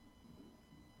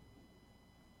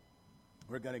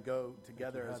We're going to go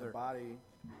together as a body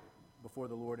before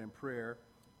the Lord in prayer.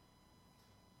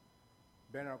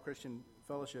 Banner Christian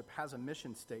Fellowship has a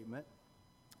mission statement,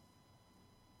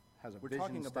 has a vision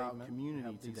statement. We're talking about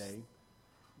community today.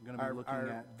 We're going to be looking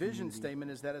at vision statement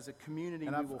is that as a community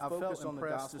we will focus on the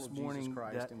gospel this morning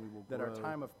and we will that our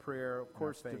time of prayer, of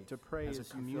course, to pray as a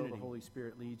community, the Holy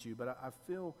Spirit leads you. But I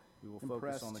feel we will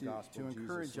focus on the gospel to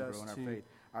encourage us in our faith.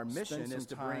 Our mission is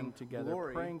to bring together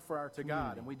praying for our to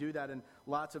God, and we do that in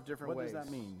lots of different ways. What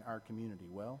does that mean? Our community.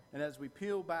 Well, and as we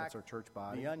peel back our church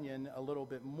body, the onion a little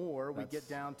bit more, we get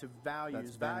down to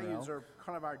values. Values are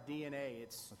kind of our DNA.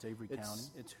 It's Avery County.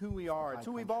 It's who we are. It's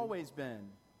who we've always been.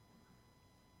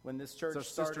 When this church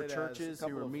started, churches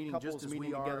who were meeting just as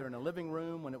we are together in a living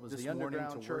room, when it was the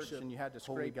underground church, and you had to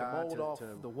scrape the mold off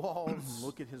the walls,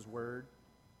 look at His Word.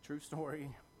 True story.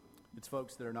 It's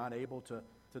folks that are not able to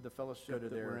the fellowship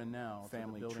that we're in now,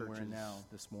 family building we're in now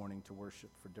this morning to worship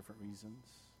for different reasons.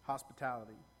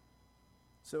 Hospitality.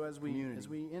 So as we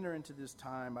enter into this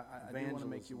time, I do want to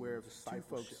make you aware of two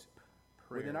folks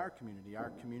within our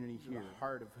community here, the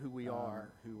heart of who we are,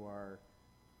 who are.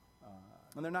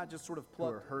 And they're not just sort of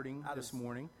plucked hurting this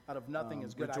morning out of nothing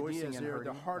as good ideas. They're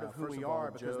the heart of who we are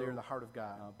because they are the heart of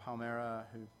God. Palmera,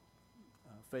 who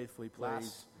faithfully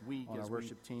plays on our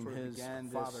worship team, his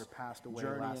father passed away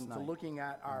last night. Into looking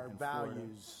at our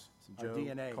values, our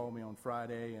DNA. Called me on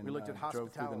Friday and we looked at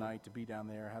hospitality. Drove through the night to be down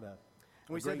there. Had a and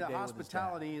we said that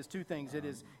hospitality is two things. It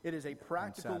is a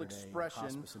practical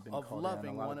expression of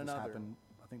loving one another.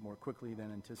 I think more quickly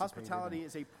than anticipated. Hospitality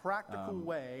is a practical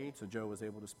way. So Joe was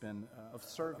able to spend of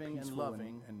serving and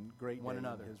loving and great one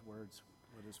another. His words.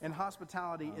 And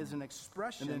hospitality is an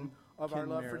expression of our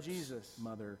love for Jesus.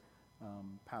 Mother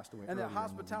passed away. And that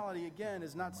hospitality again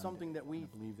is not something that we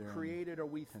created or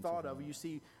we thought of. You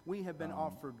see, we have been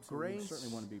offered grace. We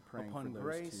certainly want to be praying upon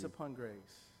grace upon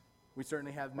grace. We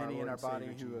certainly have many in our body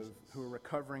who are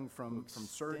recovering from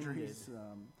surgeries.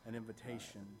 An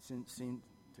invitation.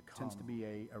 Tends to be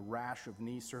a rash of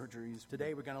knee surgeries.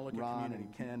 Today we're going to look at community.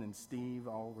 Ken and Steve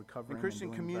all recovering. The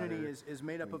Christian community is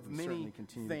made up of many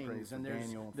things, and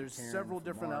there's several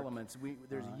different elements.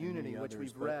 There's unity, which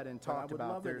we've read and talked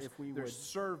about. There's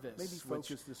service, maybe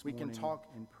focus this we can talk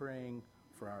in praying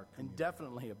for our community.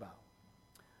 Indefinitely about.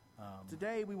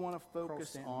 Today we want to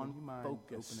focus on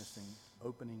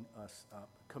opening us up.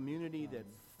 Community that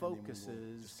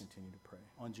focuses just continue to pray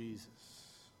on Jesus.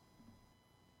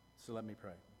 So let me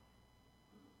pray.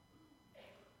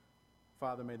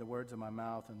 Father, may the words of my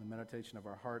mouth and the meditation of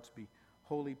our hearts be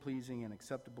wholly pleasing and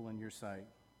acceptable in your sight.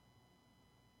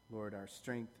 Lord, our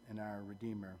strength and our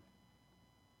Redeemer.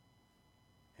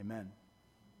 Amen.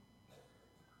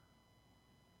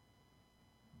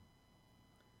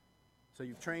 So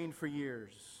you've trained for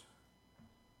years,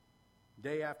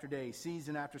 day after day,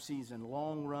 season after season,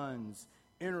 long runs,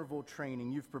 interval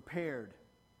training. You've prepared.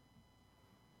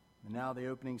 And now the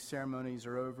opening ceremonies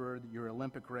are over. Your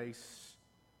Olympic race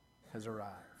has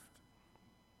arrived.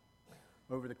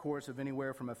 Over the course of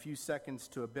anywhere from a few seconds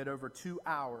to a bit over 2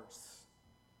 hours,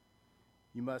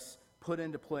 you must put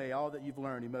into play all that you've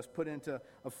learned. You must put into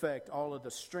effect all of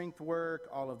the strength work,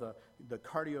 all of the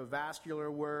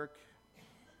cardiovascular work.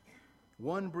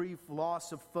 One brief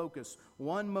loss of focus,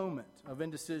 one moment of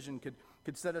indecision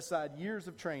could set aside years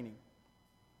of training.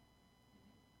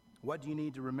 What do you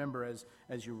need to remember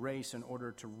as you race in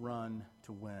order to run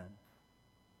to win?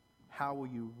 How will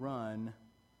you run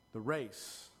the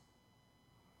race?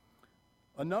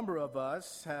 A number of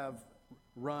us have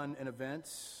run in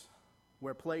events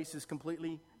where place is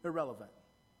completely irrelevant.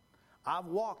 I've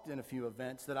walked in a few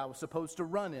events that I was supposed to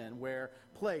run in where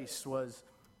place was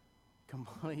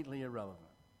completely irrelevant.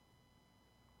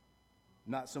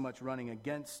 Not so much running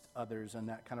against others in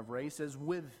that kind of race as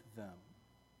with them.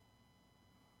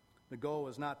 The goal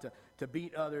is not to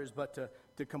beat others, but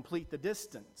to complete the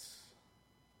distance,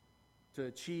 to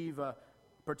achieve a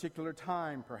particular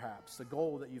time, perhaps, the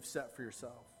goal that you've set for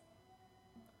yourself.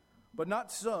 But not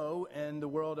so in the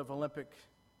world of Olympic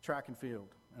track and field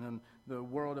and in the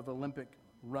world of Olympic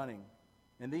running.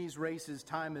 In these races,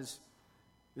 time is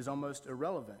almost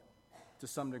irrelevant to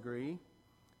some degree.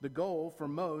 The goal for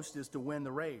most is to win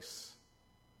the race.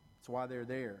 That's why they're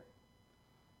there.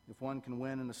 If one can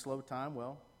win in a slow time,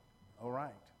 well, all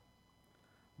right.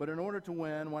 But in order to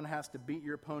win, one has to beat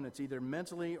your opponents either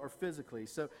mentally or physically.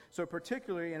 So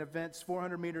particularly in events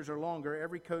 400 meters or longer,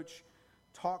 every coach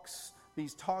talks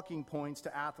these talking points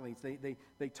to athletes.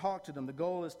 They talk to them. The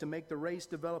goal is to make the race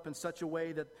develop in such a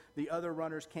way that the other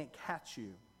runners can't catch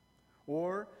you.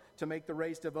 Or to make the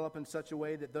race develop in such a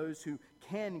way that those who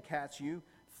can catch you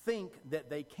think that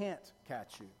they can't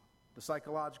catch you. The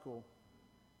psychological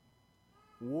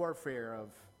warfare of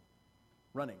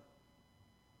running.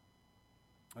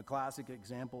 A classic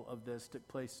example of this took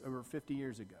place over 50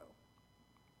 years ago.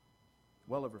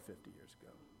 Well over 50 years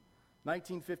ago.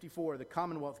 1954, the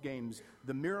Commonwealth Games,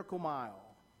 the Miracle Mile.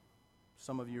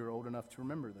 Some of you are old enough to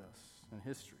remember this in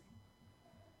history.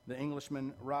 The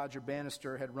Englishman Roger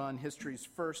Bannister had run history's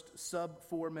first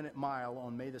sub-4-minute mile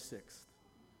on May the 6th.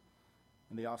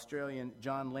 And the Australian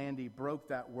John Landy broke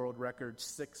that world record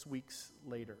 6 weeks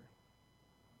later.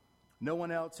 No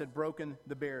one else had broken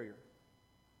the barrier.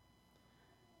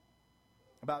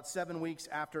 About 7 weeks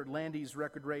after Landy's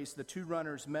record race, the two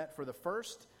runners met for the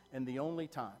first and the only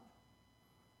time.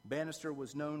 Bannister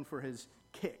was known for his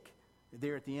kick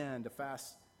there at the end, a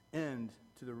fast end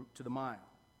to the mile.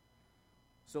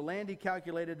 So Landy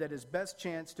calculated that his best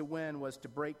chance to win was to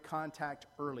break contact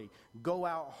early, go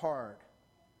out hard.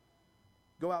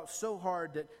 Go out so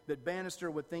hard that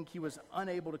Bannister would think he was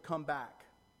unable to come back.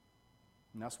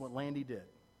 And that's what Landy did.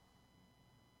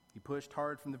 He pushed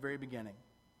hard from the very beginning.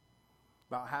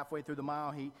 About halfway through the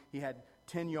mile, he had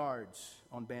 10 yards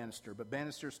on Bannister, but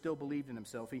Bannister still believed in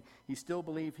himself. He still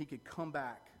believed he could come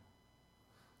back.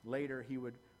 Later, he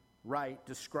would write,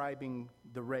 describing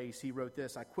the race, he wrote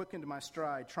this: "I quickened my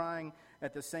stride, trying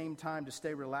at the same time to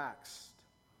stay relaxed.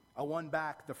 I won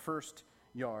back the first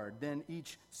yard, then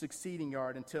each succeeding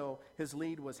yard, until his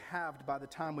lead was halved by the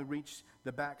time we reached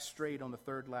the back straight on the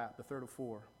third lap, the third of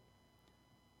 4.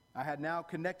 I had now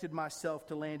connected myself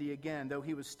to Landy again, though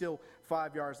he was still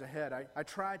 5 yards ahead. I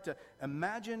tried to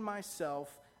imagine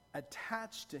myself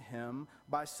attached to him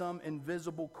by some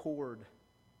invisible cord.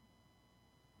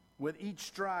 With each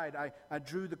stride, I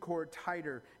drew the cord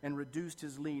tighter and reduced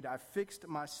his lead. I fixed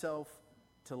myself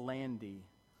to Landy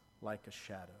like a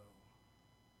shadow."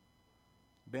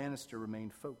 Bannister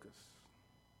remained focused.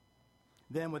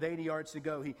 Then, with 80 yards to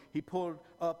go, he pulled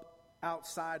up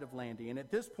outside of Landy. And at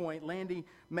this point, Landy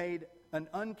made an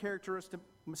uncharacteristic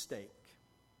mistake.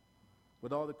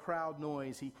 With all the crowd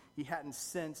noise, he hadn't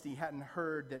sensed, he hadn't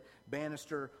heard that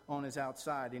Bannister on his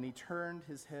outside. And he turned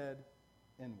his head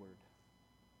inward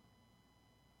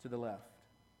to the left,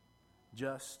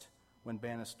 just when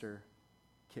Bannister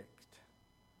kicked.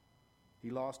 He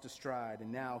lost a stride,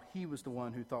 and now he was the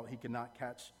one who thought he could not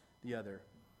catch the other.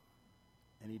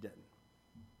 And he didn't.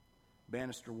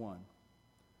 Bannister won.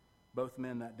 Both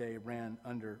men that day ran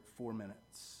under 4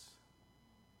 minutes.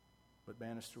 But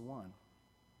Bannister won.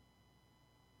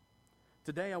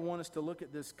 Today I want us to look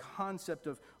at this concept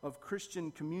of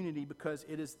Christian community because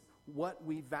it is what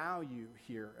we value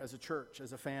here as a church,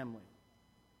 as a family.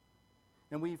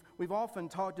 And we've often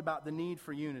talked about the need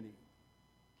for unity.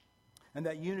 And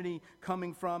that unity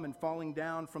coming from and falling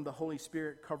down from the Holy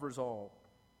Spirit covers all.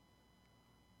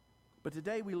 But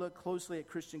today we look closely at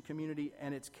Christian community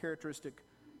and its characteristic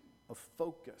of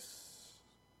focus.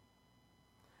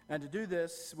 And to do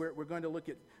this, we're going to look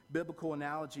at biblical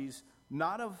analogies,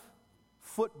 not of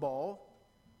football.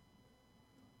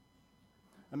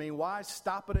 I mean, why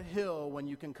stop at a hill when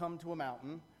you can come to a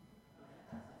mountain?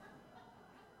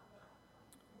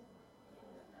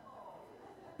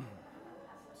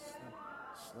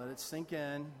 Just let it sink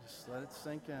in. Just let it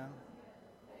sink in.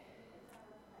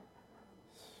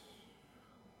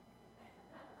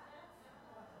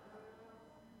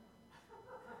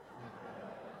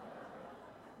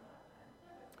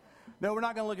 No, we're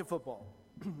not going to look at football.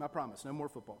 I promise. No more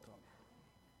football talk.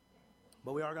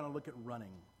 But we are going to look at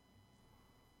running.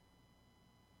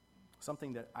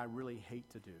 Something that I really hate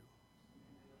to do.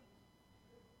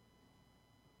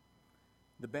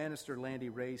 The Bannister-Landy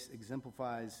race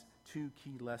exemplifies 2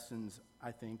 key lessons,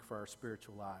 I think, for our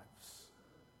spiritual lives.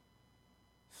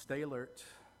 Stay alert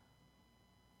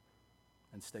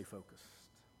and stay focused.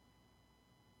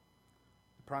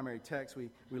 Primary text we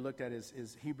looked at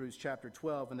is Hebrews chapter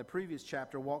 12, and the previous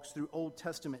chapter walks through Old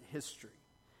Testament history,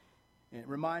 and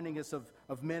reminding us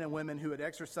of men and women who had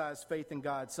exercised faith in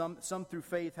God. Some through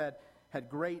faith had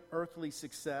great earthly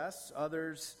success.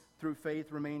 Others through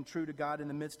faith remained true to God in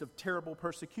the midst of terrible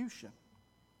persecution.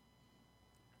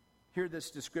 Hear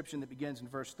this description that begins in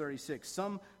verse 36.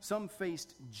 Some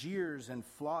faced jeers and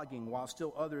flogging, while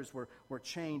still others were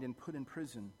chained and put in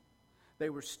prison. They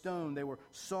were stoned, they were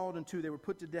sawed in two, they were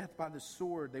put to death by the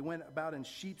sword. They went about in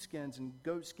sheepskins and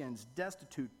goatskins,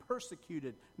 destitute,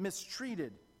 persecuted,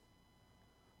 mistreated.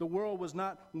 The world was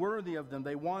not worthy of them.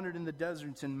 They wandered in the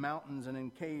deserts and mountains and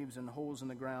in caves and holes in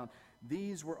the ground.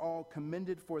 These were all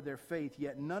commended for their faith,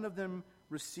 yet none of them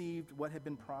received what had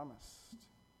been promised.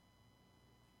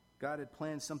 God had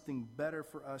planned something better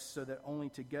for us so that only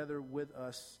together with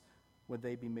us would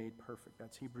they be made perfect.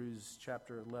 That's Hebrews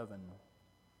chapter 11.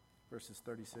 Verses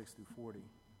 36 through 40.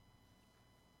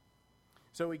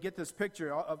 So we get this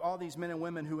picture of all these men and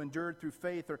women who endured through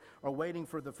faith are waiting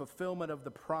for the fulfillment of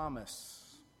the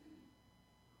promise.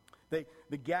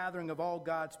 The gathering of all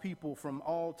God's people from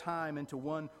all time into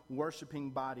one worshiping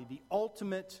body, the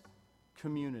ultimate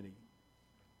community.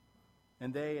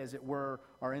 And they, as it were,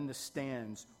 are in the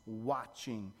stands,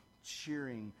 watching,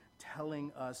 cheering,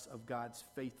 telling us of God's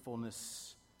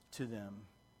faithfulness to them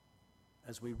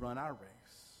as we run our race.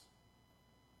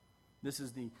 This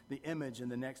is the image in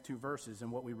the next two verses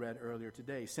in what we read earlier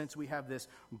today. Since we have this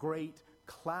great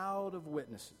cloud of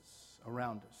witnesses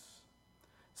around us,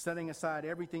 setting aside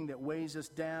everything that weighs us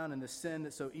down and the sin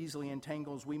that so easily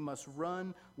entangles, we must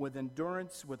run with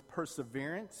endurance, with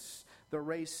perseverance, the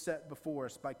race set before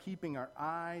us by keeping our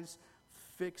eyes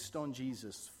fixed on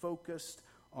Jesus, focused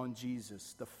on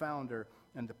Jesus, the founder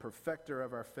and the perfecter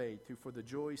of our faith, who for the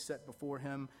joy set before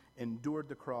him endured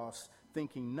the cross,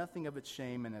 thinking nothing of its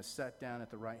shame, and has sat down at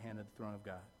the right hand of the throne of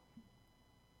God.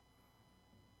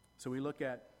 So we look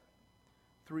at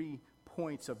 3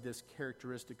 points of this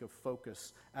characteristic of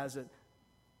focus as it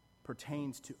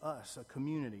pertains to us, a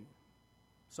community,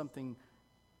 something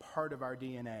part of our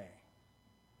DNA.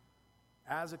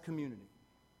 As a community,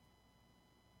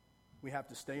 we have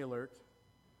to stay alert.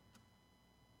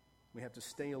 We have to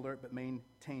stay alert but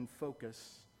maintain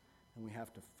focus, and we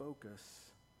have to focus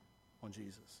on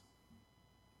Jesus.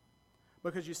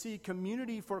 Because you see,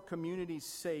 community for community's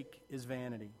sake is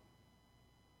vanity.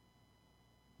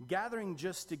 Gathering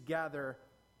just to gather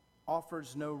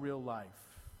offers no real life.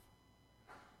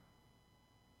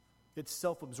 It's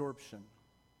self-absorption.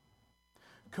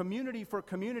 Community for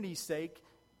community's sake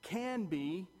can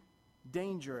be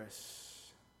dangerous.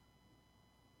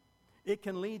 It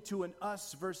can lead to an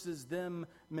us versus them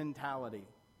mentality.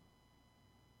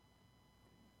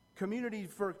 Community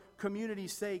for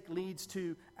community's sake leads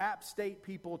to App State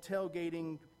people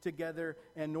tailgating together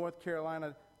and North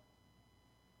Carolina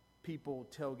people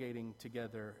tailgating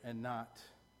together and not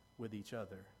with each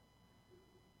other.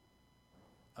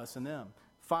 Us and them.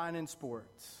 Fine in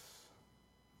sports.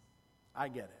 I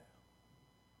get it.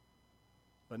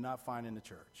 But not fine in the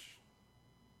church.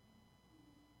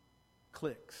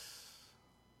 Cliques.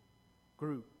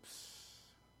 Groups.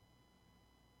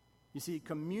 You see,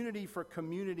 community for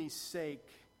community's sake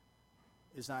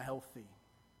is not healthy.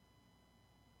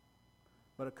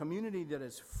 But a community that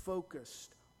is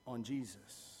focused on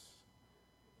Jesus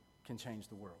can change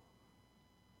the world.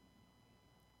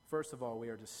 First of all, we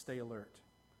are to stay alert.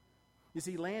 You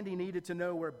see, Landy needed to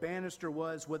know where Bannister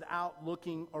was without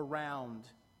looking around.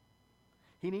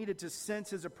 He needed to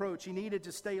sense his approach. He needed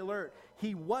to stay alert.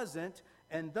 He wasn't,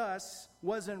 and thus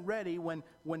wasn't ready when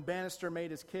Bannister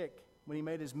made his kick, when he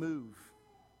made his move.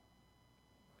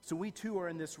 So we too are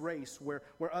in this race where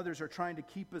others are trying to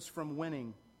keep us from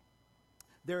winning.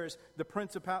 There's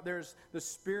the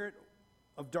spirit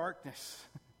of darkness.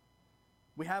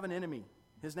 We have an enemy.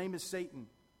 His name is Satan.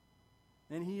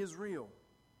 And he is real.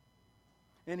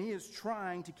 And he is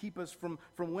trying to keep us from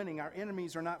winning. Our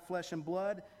enemies are not flesh and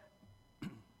blood.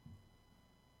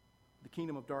 The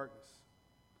kingdom of darkness.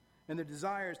 And the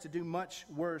desire is to do much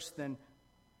worse than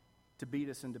to beat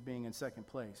us into being in second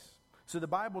place. So the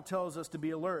Bible tells us to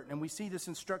be alert, and we see this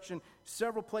instruction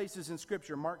several places in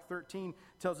Scripture. Mark 13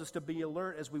 tells us to be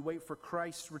alert as we wait for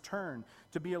Christ's return,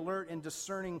 to be alert in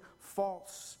discerning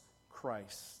false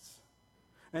Christs,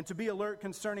 and to be alert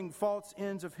concerning false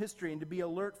ends of history, and to be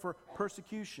alert for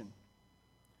persecution.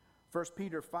 1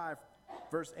 Peter 5,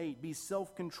 verse 8, be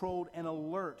self-controlled and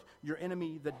alert. Your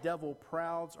enemy, the devil,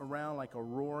 prowls around like a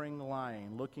roaring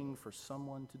lion, looking for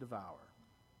someone to devour.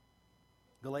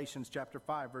 Galatians chapter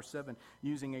 5, verse 7,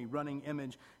 using a running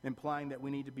image, implying that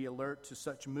we need to be alert to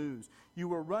such moves. You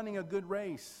were running a good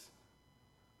race.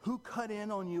 Who cut in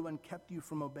on you and kept you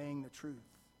from obeying the truth?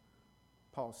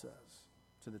 Paul says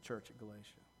to the church at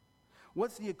Galatia.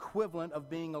 What's the equivalent of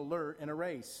being alert in a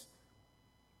race?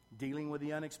 Dealing with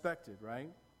the unexpected,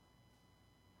 right?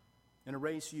 In a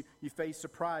race, you face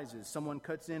surprises. Someone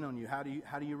cuts in on you. How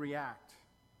do you react?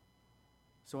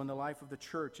 So in the life of the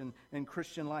church and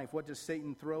Christian life, what does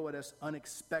Satan throw at us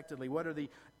unexpectedly? What are the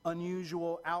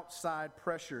unusual outside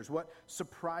pressures? What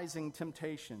surprising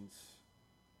temptations?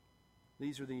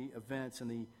 These are the events and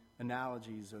the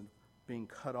analogies of being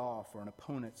cut off or an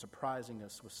opponent surprising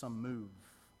us with some move.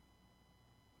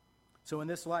 So in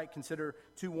this light, consider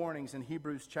 2 warnings in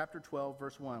Hebrews chapter 12,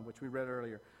 verse 1, which we read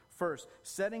earlier. First,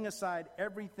 setting aside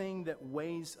everything that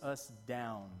weighs us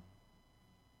down.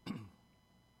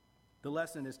 The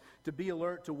lesson is to be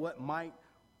alert to what might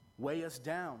weigh us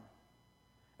down.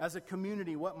 As a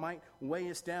community, what might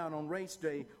weigh us down on race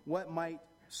day? What might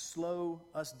slow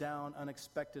us down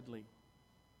unexpectedly?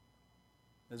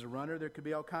 As a runner, there could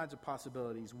be all kinds of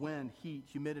possibilities: wind, heat,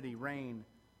 humidity, rain,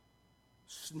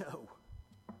 snow,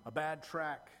 a bad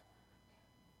track,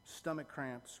 stomach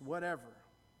cramps, whatever.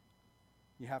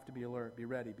 You have to be alert, be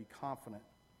ready, be confident,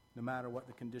 no matter what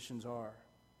the conditions are.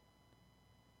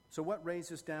 So what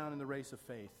weighs us down in the race of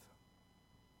faith?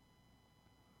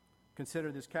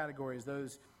 Consider this category as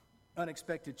those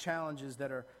unexpected challenges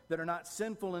that are not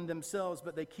sinful in themselves,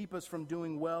 but they keep us from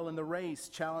doing well in the race.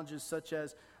 Challenges such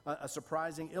as a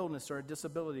surprising illness or a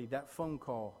disability, that phone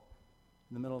call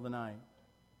in the middle of the night.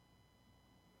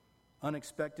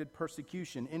 Unexpected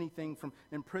persecution, anything from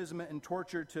imprisonment and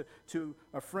torture to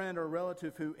a friend or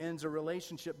relative who ends a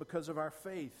relationship because of our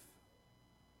faith.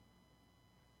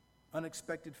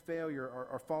 Unexpected failure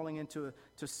or falling into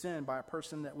sin by a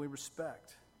person that we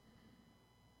respect.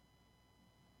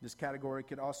 This category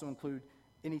could also include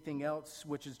anything else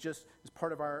which is just as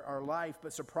part of our life,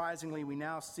 but surprisingly we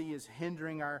now see as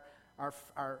hindering our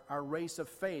race of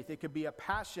faith. It could be a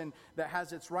passion that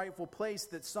has its rightful place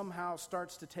that somehow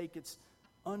starts to take its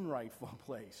unrightful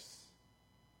place.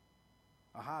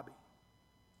 A hobby,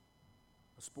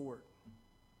 a sport,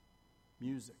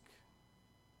 music,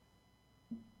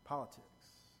 politics.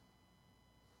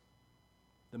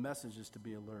 The message is to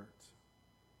be alert.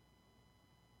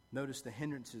 Notice the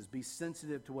hindrances. Be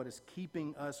sensitive to what is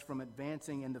keeping us from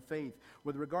advancing in the faith.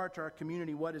 With regard to our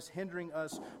community, what is hindering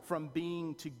us from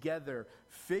being together,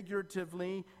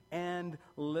 figuratively and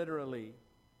literally?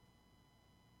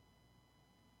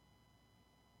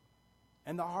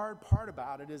 And the hard part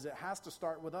about it is it has to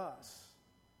start with us.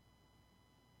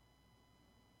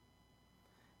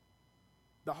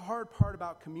 The hard part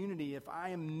about community, if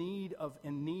I am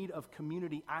in need of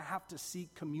community, I have to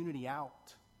seek community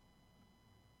out.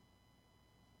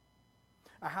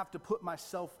 I have to put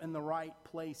myself in the right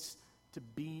place to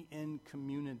be in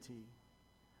community.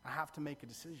 I have to make a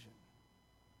decision.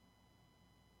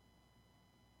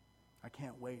 I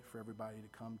can't wait for everybody to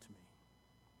come to me.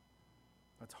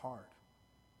 That's hard,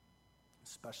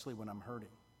 especially when I'm hurting.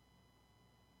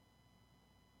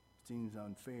 It seems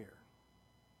unfair.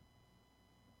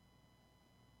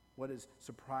 What is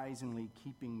surprisingly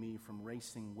keeping me from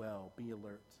racing well? Be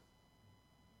alert.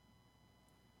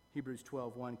 Hebrews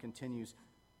 12:1 continues,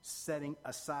 setting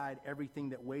aside everything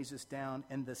that weighs us down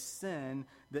and the sin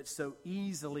that so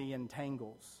easily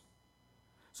entangles.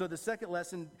 So the second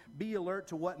lesson, be alert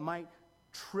to what might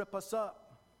trip us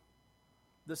up.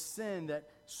 The sin that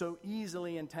so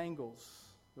easily entangles,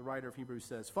 the writer of Hebrews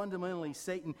says. Fundamentally,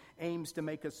 Satan aims to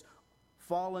make us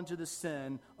fall into the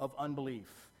sin of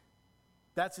unbelief.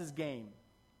 That's his game.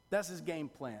 That's his game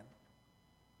plan.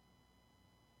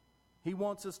 He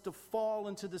wants us to fall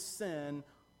into the sin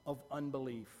of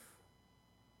unbelief.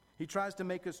 He tries to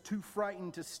make us too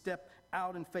frightened to step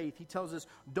out in faith. He tells us,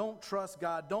 don't trust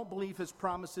God, don't believe his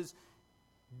promises,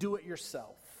 do it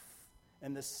yourself.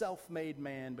 And the self-made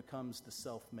man becomes the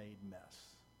self-made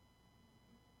mess.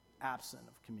 Absent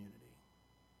of community.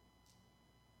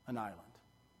 An island.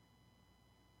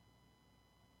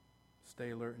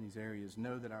 Stay alert in these areas.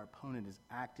 Know that our opponent is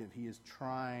active. He is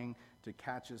trying to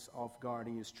catch us off guard.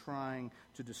 He is trying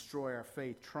to destroy our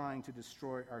faith, trying to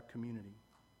destroy our community.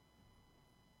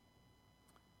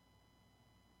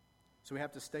 So we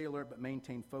have to stay alert but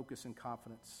maintain focus and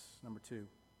confidence. Number 2.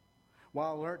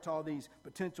 While alert to all these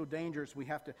potential dangers, we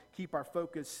have to keep our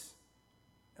focus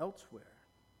elsewhere.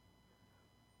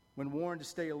 When warned to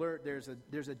stay alert,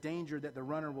 there's a danger that the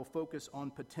runner will focus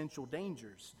on potential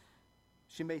dangers.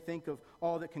 She may think of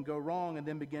all that can go wrong and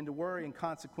then begin to worry and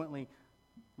consequently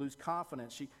lose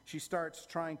confidence. She starts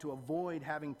trying to avoid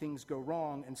having things go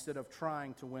wrong instead of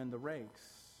trying to win the race.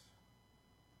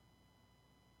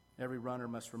 Every runner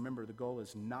must remember the goal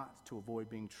is not to avoid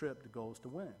being tripped. The goal is to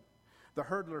win. The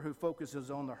hurdler who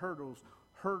focuses on the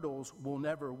hurdles will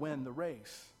never win the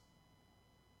race.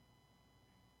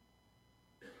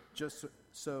 Just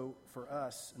so for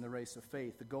us in the race of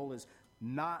faith, the goal is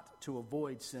not to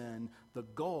avoid sin. The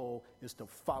goal is to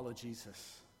follow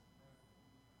Jesus.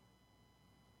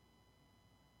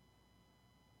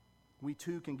 We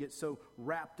too can get so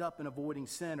wrapped up in avoiding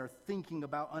sin or thinking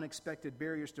about unexpected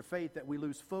barriers to faith that we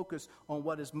lose focus on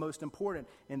what is most important.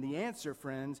 And the answer,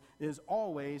 friends, is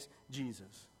always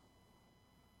Jesus.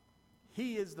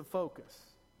 He is the focus.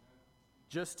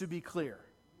 Just to be clear.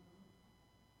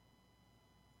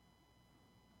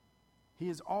 He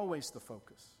is always the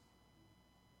focus.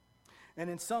 And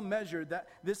in some measure,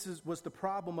 was the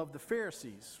problem of the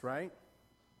Pharisees, right?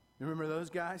 You remember those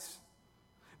guys?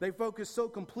 They focused so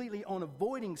completely on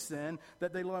avoiding sin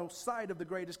that they lost sight of the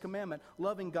greatest commandment,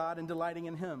 loving God and delighting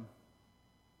in Him.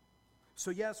 So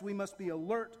yes, we must be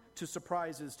alert to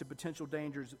surprises, to potential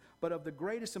dangers, but of the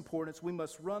greatest importance, we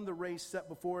must run the race set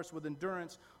before us with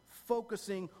endurance,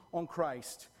 focusing on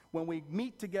Christ. When we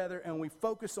meet together and we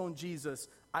focus on Jesus,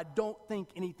 I don't think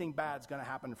anything bad is going to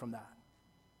happen from that.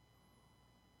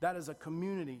 That is a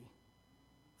community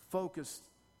focused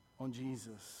on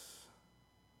Jesus.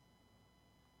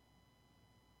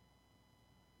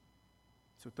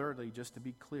 So thirdly, just to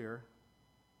be clear,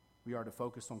 we are to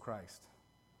focus on Christ.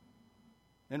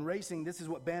 In racing, this is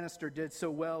what Bannister did so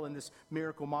well in this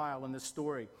Miracle Mile, in this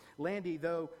story. Landy,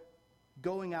 though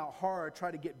going out hard,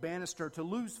 tried to get Bannister to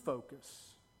lose focus,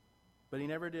 but he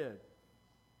never did.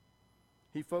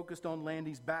 He focused on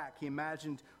Landy's back. He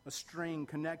imagined a string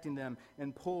connecting them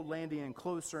and pulled Landy in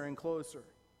closer and closer.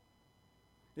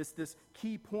 It's this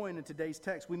key point in today's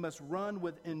text. We must run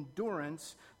with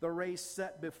endurance the race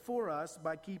set before us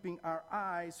by keeping our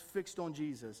eyes fixed on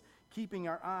Jesus. Keeping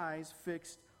our eyes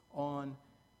fixed on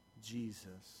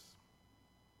Jesus.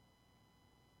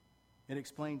 It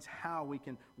explains how we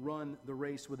can run the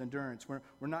race with endurance.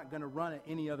 We're not going to run it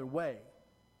any other way.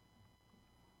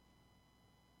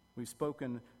 We've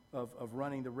spoken of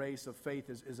running the race of faith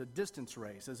as a distance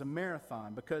race, as a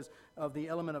marathon, because of the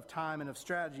element of time and of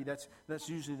strategy. That's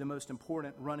usually the most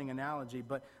important running analogy.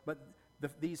 But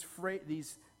these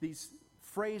phrases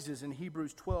in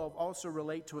Hebrews 12 also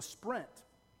relate to a sprint.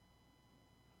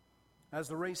 As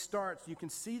the race starts, you can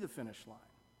see the finish line.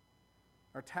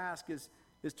 Our task is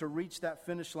to reach that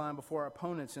finish line before our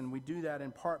opponents, and we do that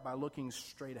in part by looking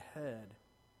straight ahead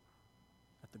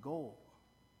at the goal.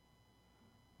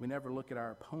 We never look at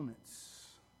our opponents.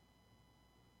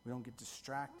 We don't get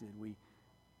distracted. We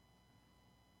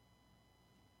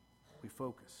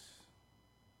focus.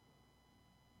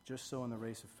 Just so in the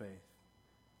race of faith.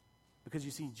 Because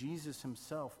you see, Jesus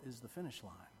himself is the finish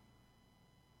line.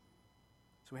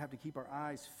 So we have to keep our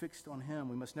eyes fixed on him.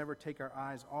 We must never take our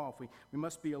eyes off. We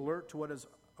must be alert to what is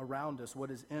around us,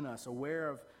 what is in us,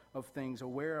 aware of things,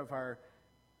 aware of our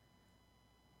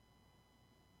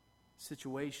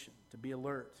situation, to be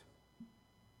alert,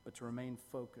 but to remain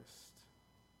focused.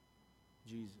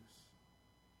 Jesus.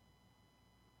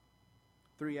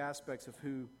 3 aspects of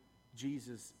who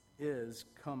Jesus is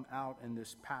come out in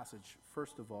this passage.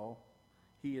 First of all,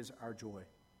 he is our joy.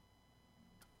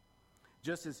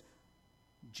 Just as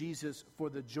Jesus, for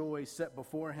the joy set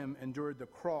before him, endured the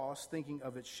cross, thinking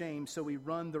of its shame, so we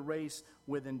run the race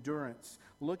with endurance,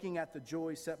 looking at the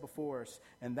joy set before us,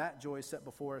 and that joy set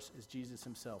before us is Jesus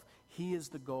himself. He is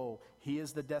the goal. He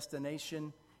is the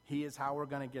destination. He is how we're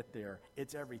going to get there.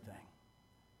 It's everything.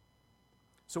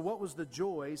 So what was the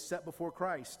joy set before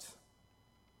Christ?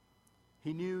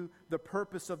 He knew the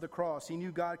purpose of the cross. He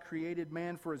knew God created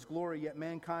man for his glory, yet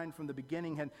mankind from the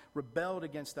beginning had rebelled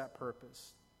against that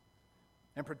purpose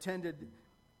and pretended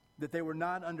that they were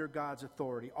not under God's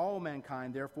authority. All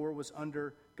mankind, therefore, was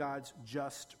under God's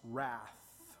just wrath.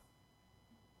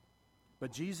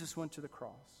 But Jesus went to the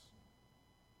cross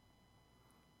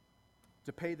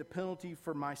to pay the penalty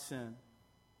for my sin,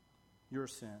 your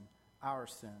sin, our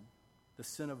sin, the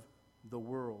sin of the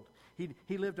world.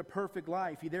 He lived a perfect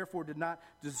life. He therefore did not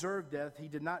deserve death. He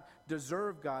did not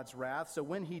deserve God's wrath. So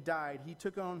when he died, he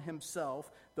took on himself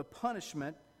the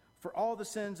punishment for all the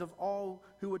sins of all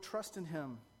who would trust in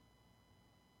him.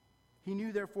 He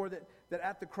knew, therefore, that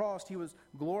at the cross he was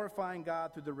glorifying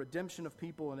God through the redemption of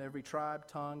people in every tribe,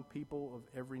 tongue, people of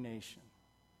every nation.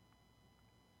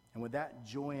 And with that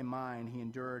joy in mind, he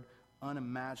endured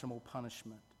unimaginable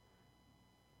punishment.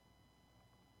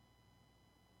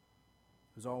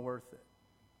 It was all worth it.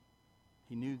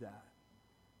 He knew that,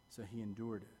 so he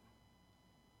endured it.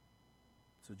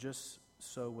 So just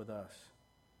so with us.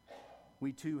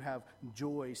 We too have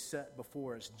joy set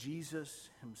before us. Jesus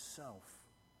himself.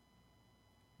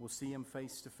 We'll see him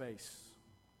face to face.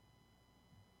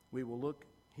 He will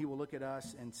look at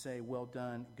us and say, "Well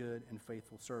done, good and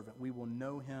faithful servant." We will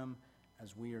know him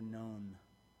as we are known.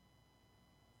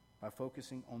 By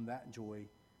focusing on that joy,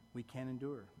 we can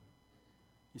endure.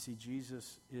 You see,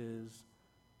 Jesus is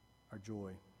our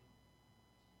joy.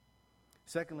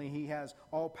 Secondly, he has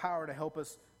all power to help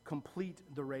us complete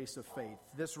the race of faith.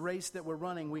 This race that we're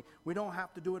running, we don't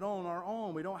have to do it on our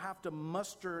own. We don't have to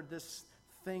muster this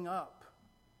thing up.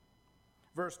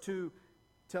 Verse 2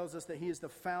 tells us that he is the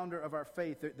founder of our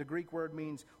faith. The Greek word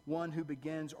means one who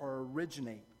begins or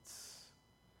originates.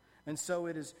 And so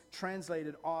it is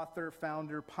translated author,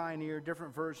 founder, pioneer,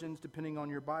 different versions depending on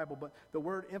your Bible. But the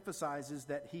word emphasizes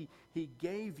that he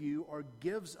gave you or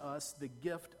gives us the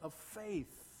gift of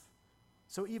faith.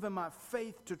 So even my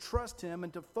faith to trust him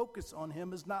and to focus on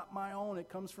him is not my own. It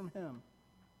comes from him.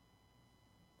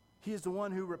 He is the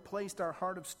one who replaced our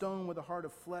heart of stone with a heart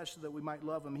of flesh so that we might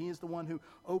love him. He is the one who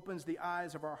opens the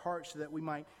eyes of our hearts so that we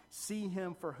might see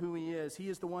him for who he is. He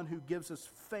is the one who gives us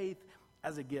faith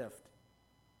as a gift.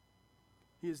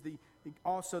 He is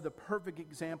also the perfect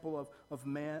example of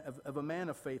a man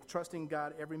of faith, trusting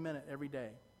God every minute, every day.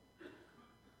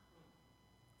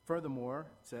 Furthermore,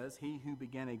 it says, he who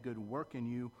began a good work in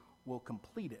you will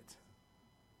complete it.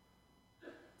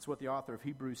 It's what the author of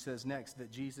Hebrews says next,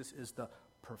 that Jesus is the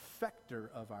perfecter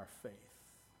of our faith.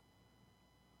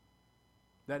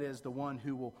 That is, the one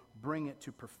who will bring it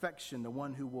to perfection, the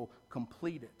one who will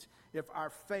complete it. If our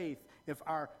faith, if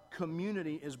our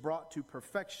community is brought to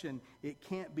perfection, it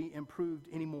can't be improved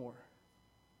anymore.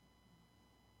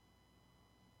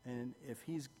 And if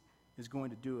he is going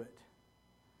to do it,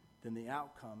 then the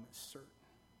outcome is certain,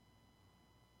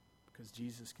 because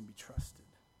Jesus can be trusted.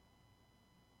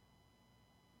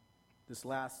 This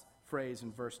last phrase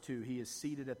in verse 2, he is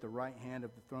seated at the right hand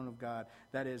of the throne of God.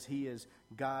 That is, he is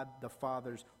God the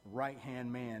Father's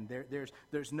right-hand man.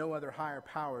 There's no other higher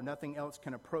power. Nothing else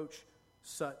can approach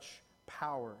such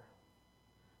power.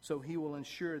 So he will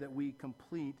ensure that we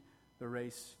complete the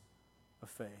race of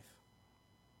faith.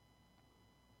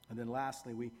 And then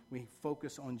lastly, we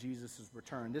focus on Jesus'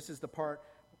 return. This is the part,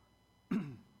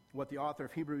 what the author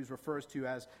of Hebrews refers to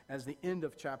as the end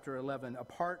of chapter 11.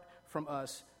 Apart from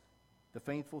us, the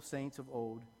faithful saints of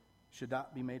old should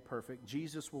not be made perfect.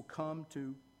 Jesus will come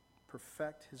to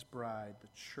perfect his bride, the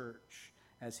church,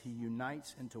 as he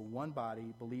unites into one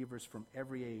body believers from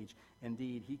every age.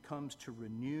 Indeed, he comes to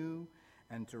renew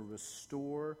and to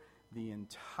restore the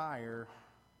entire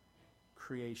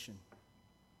creation.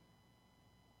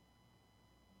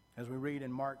 As we read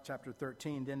in Mark chapter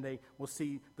 13, then they will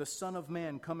see the Son of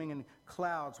Man coming in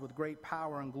clouds with great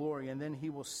power and glory, and then he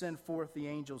will send forth the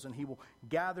angels, and he will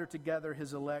gather together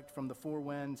his elect from the four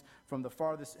winds, from the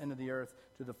farthest end of the earth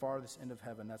to the farthest end of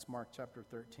heaven. That's Mark chapter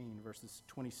 13, verses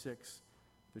 26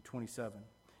 through 27.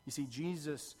 You see,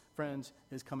 Jesus, friends,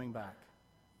 is coming back.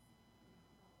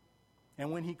 And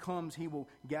when he comes, he will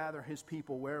gather his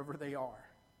people wherever they are.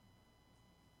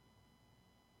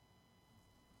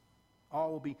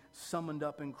 All will be summoned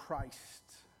up in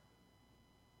Christ.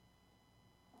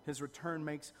 His return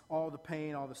makes all the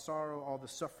pain, all the sorrow, all the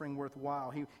suffering worthwhile.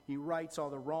 He rights all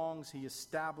the wrongs. He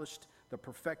established the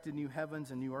perfected new heavens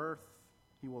and new earth.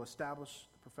 He will establish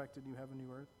the perfected new heaven and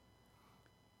new earth.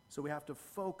 So we have to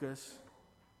focus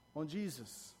on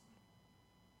Jesus.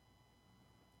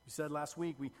 We said last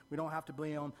week, we don't have to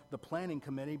be on the planning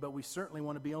committee, but we certainly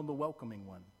want to be on the welcoming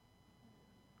one.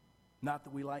 Not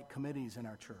that we like committees in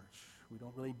our church. We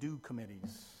don't really do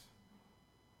committees.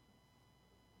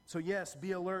 So yes,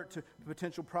 be alert to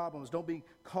potential problems. Don't be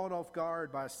caught off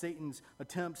guard by Satan's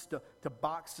attempts to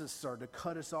box us or to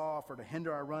cut us off or to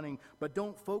hinder our running. But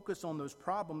don't focus on those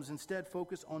problems. Instead,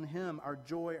 focus on him, our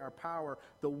joy, our power,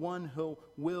 the one who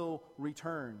will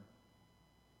return.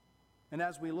 And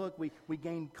as we look, we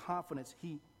gain confidence.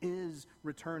 He is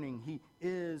returning. He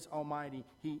is almighty.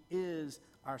 He is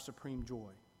our supreme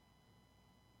joy.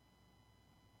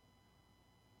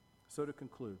 So to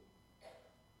conclude,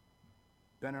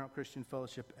 Banner Out Christian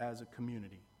Fellowship as a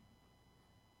community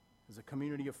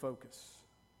of focus.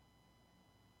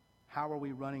 How are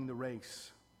we running the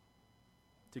race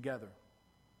together?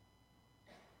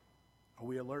 Are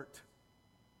we alert?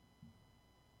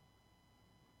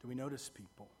 Do we notice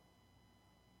people?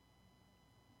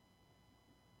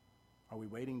 Are we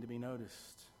waiting to be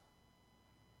noticed?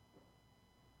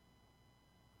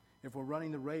 If we're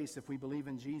running the race, if we believe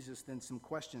in Jesus, then some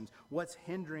questions. What's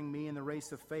hindering me in the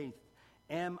race of faith?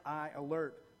 Am I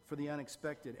alert for the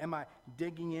unexpected? Am I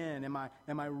digging in? Am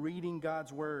I reading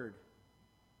God's word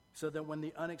so that when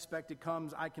the unexpected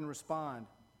comes, I can respond?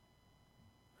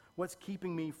 What's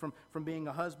keeping me from being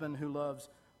a husband who loves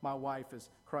my wife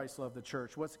as Christ loved the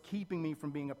church? What's keeping me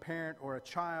from being a parent or a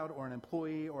child or an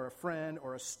employee or a friend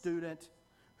or a student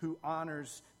who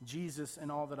honors Jesus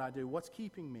in all that I do? What's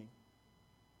keeping me?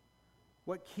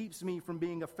 What keeps me from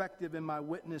being effective in my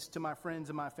witness to my friends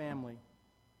and my family?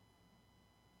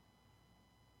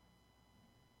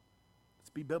 Let's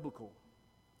be biblical.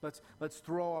 Let's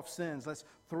throw off sins. Let's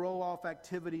throw off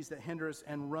activities that hinder us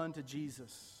and run to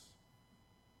Jesus.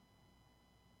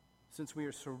 Since we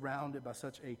are surrounded by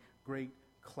such a great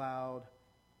cloud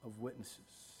of witnesses,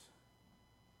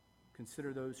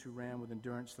 consider those who ran with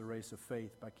endurance the race of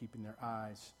faith by keeping their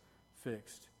eyes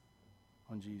fixed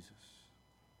on Jesus.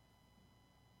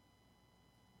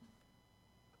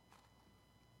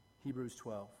 Hebrews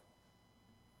 12.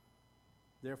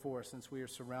 Therefore, since we are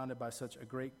surrounded by such a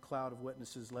great cloud of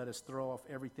witnesses, let us throw off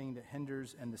everything that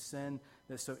hinders and the sin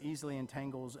that so easily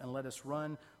entangles, and let us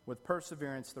run with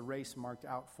perseverance the race marked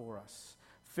out for us,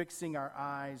 fixing our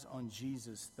eyes on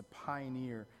Jesus, the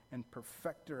pioneer and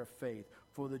perfecter of faith.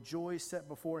 For the joy set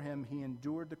before him, he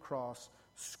endured the cross,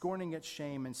 scorning its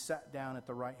shame, and sat down at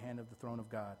the right hand of the throne of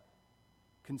God.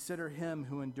 Consider him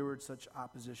who endured such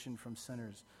opposition from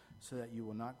sinners, so that you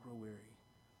will not grow weary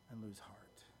and lose heart.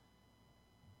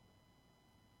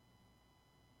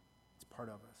 Part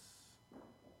of us.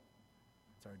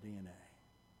 It's our DNA.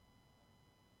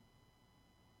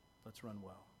 Let's run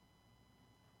well.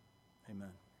 Amen.